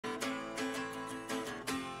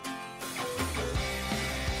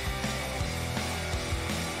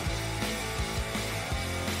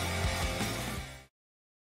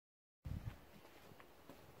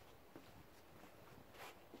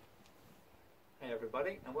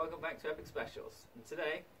everybody, and welcome back to Epic Specials. And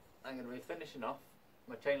today I'm going to be finishing off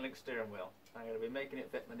my chain link steering wheel. I'm going to be making it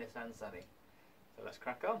fit my Nissan Sunny. So let's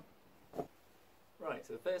crack on. Right,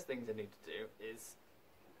 so the first things I need to do is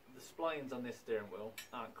the splines on this steering wheel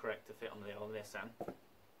aren't correct to fit on the old Nissan.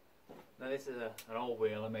 Now this is an old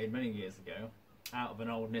wheel I made many years ago out of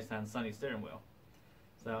an old Nissan Sunny steering wheel.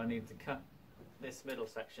 So I need to cut this middle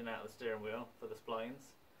section out of the steering wheel for the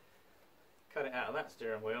splines, cut it out of that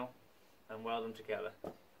steering wheel and weld them together.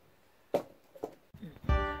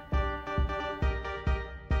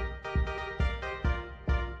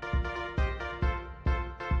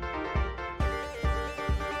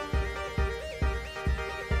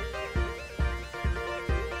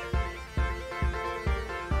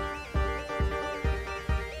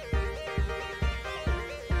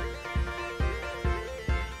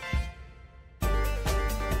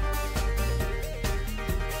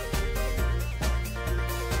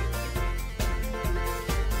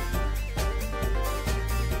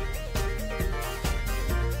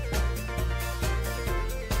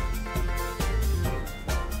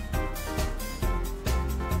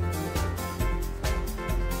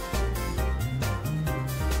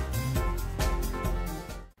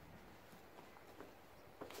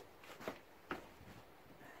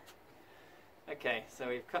 Okay, so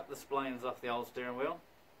we've cut the splines off the old steering wheel.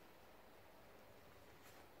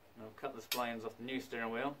 And I've cut the splines off the new steering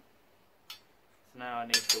wheel. So now I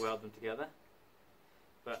need to weld them together.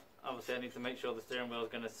 But obviously I need to make sure the steering wheel is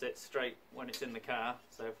going to sit straight when it's in the car.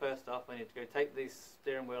 So first off I need to go take the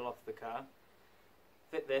steering wheel off the car,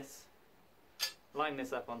 fit this, line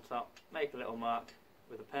this up on top, make a little mark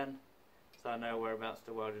with a pen so I know whereabouts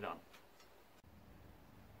to weld it on.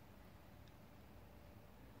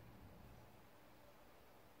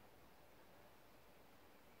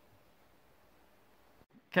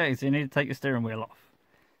 Okay, so you need to take your steering wheel off.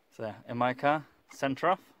 So in my car,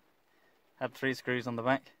 centre off, had 3 screws on the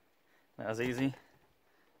back, that was easy.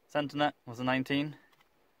 Centre nut was a 19,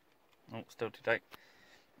 oh still too tight.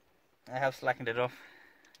 I have slackened it off,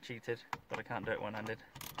 cheated, but I can't do it one-handed.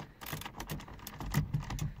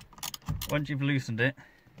 Once you've loosened it,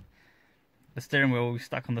 the steering wheel will be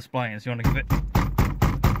stuck on the splines. You want to give it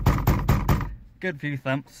a good few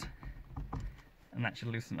thumps and that should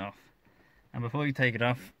loosen it off. And before you take it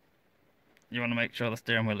off, you want to make sure the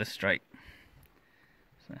steering wheel is straight.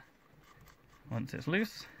 So, once it's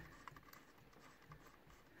loose,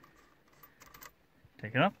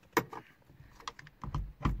 take it off,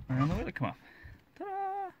 and the wheel will come off.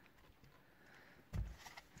 Ta-da!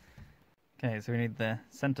 Okay, so we need the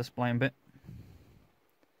centre spline bit.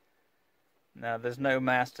 Now there's no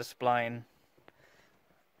master spline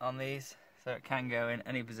on these, so it can go in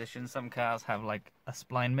any position. Some cars have like a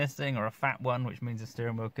spline missing or a fat one, which means the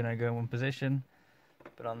steering wheel can only go in one position.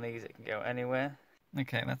 But on these it can go anywhere.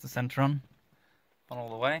 Okay, that's the centre on all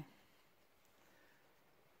the way.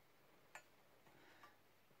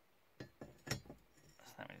 So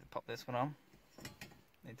we need to pop this one on.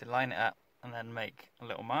 Need to line it up and then make a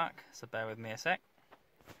little mark, so bear with me a sec.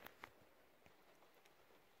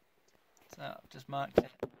 So I've just marked it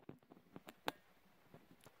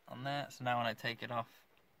on there, so now when I take it off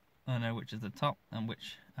I know which is the top and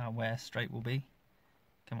which where straight will be.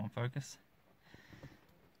 Come on, focus.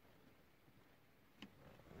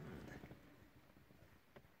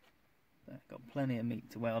 So I've got plenty of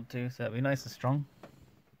meat to weld to, so it'll be nice and strong.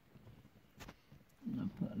 And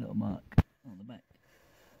I'll put a little mark on the back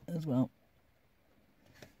as well.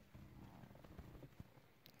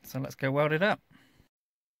 So let's go weld it up.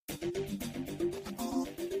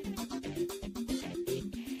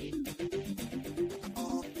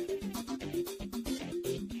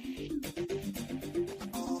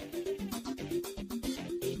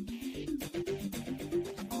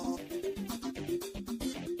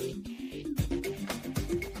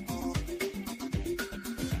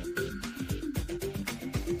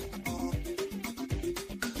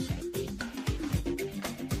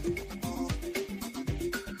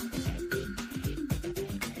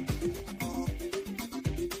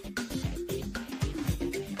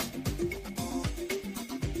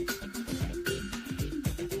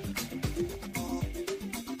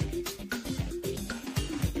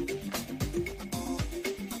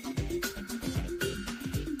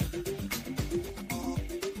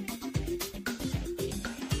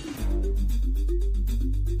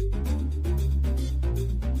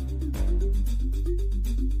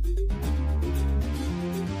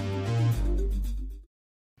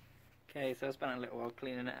 Okay, so I spent a little while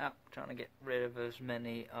cleaning it up, trying to get rid of as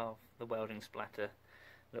many of the welding splatter,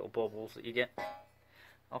 little baubles that you get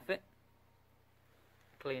off it.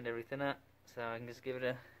 Cleaned everything up, so I can just give it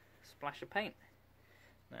a splash of paint.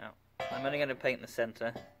 Now, I'm only going to paint the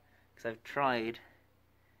centre because I've tried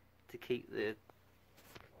to keep the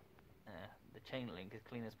chain link as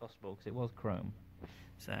clean as possible because it was chrome.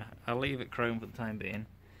 So I'll leave it chrome for the time being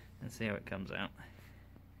and see how it comes out.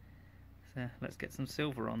 So let's get some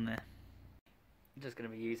silver on there. I'm just going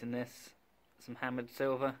to be using this, some hammered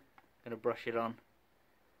silver. I'm going to brush it on.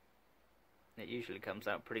 It usually comes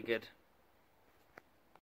out pretty good.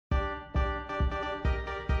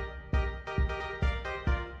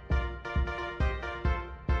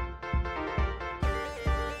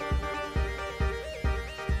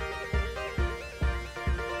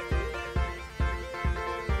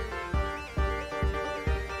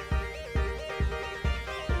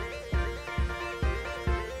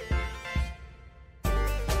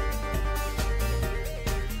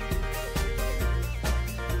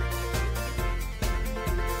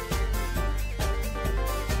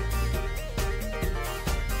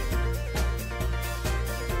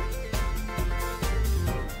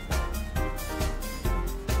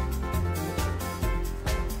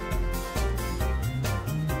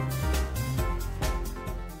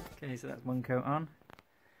 Okay, so that's one coat on.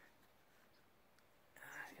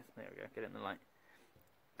 There we go, get it in the light.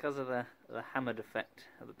 Because of the hammered effect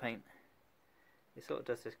of the paint, it sort of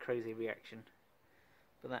does this crazy reaction,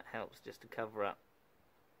 but that helps just to cover up,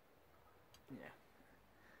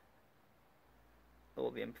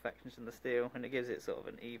 all the imperfections in the steel, and it gives it sort of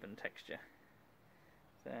an even texture.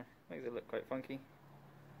 So makes it look quite funky.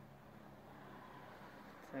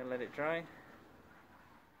 So let it dry.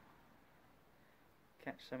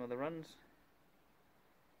 Catch some of the runs,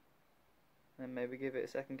 and maybe give it a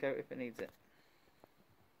second coat if it needs it.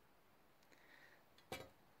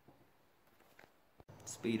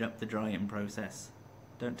 Speed up the drying process.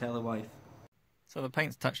 Don't tell the wife. So the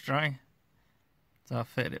paint's touch dry, so I've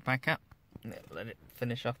fitted it back up. Let it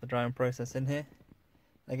finish off the drying process in here.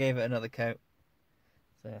 I gave it another coat,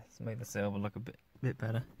 so it's made the silver look a bit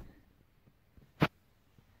better.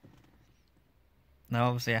 Now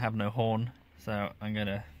obviously I have no horn, so I'm going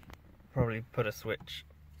to probably put a switch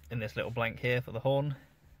in this little blank here for the horn.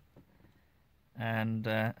 And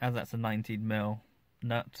as that's a 19mm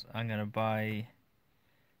nut, I'm going to buy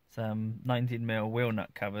some 19mm wheel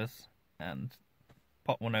nut covers and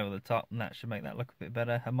pop one over the top, and that should make that look a bit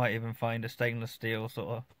better. I might even find a stainless steel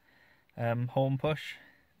sort of horn push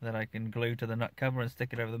that I can glue to the nut cover and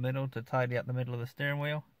stick it over the middle to tidy up the middle of the steering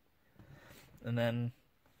wheel. And then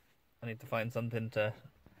I need to find something to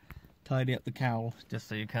tidy up the cowl, just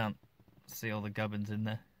so you can't see all the gubbins in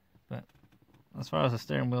there. But as far as the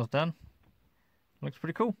steering wheel's done, looks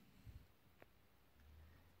pretty cool.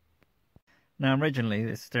 Now originally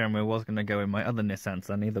this steering wheel was going to go in my other Nissan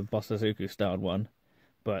Sunny, the Boss Suzuki styled one,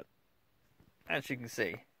 but as you can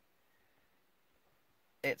see,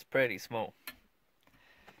 it's pretty small.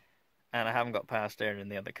 And I haven't got power steering in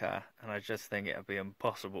the other car, and I just think it would be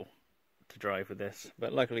impossible to drive with this.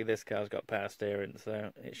 But luckily this car's got power steering,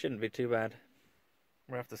 so it shouldn't be too bad.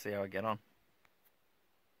 We'll have to see how I get on.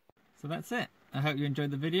 So that's it. I hope you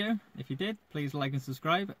enjoyed the video. If you did, please like and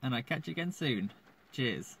subscribe, and I'll catch you again soon.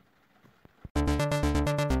 Cheers.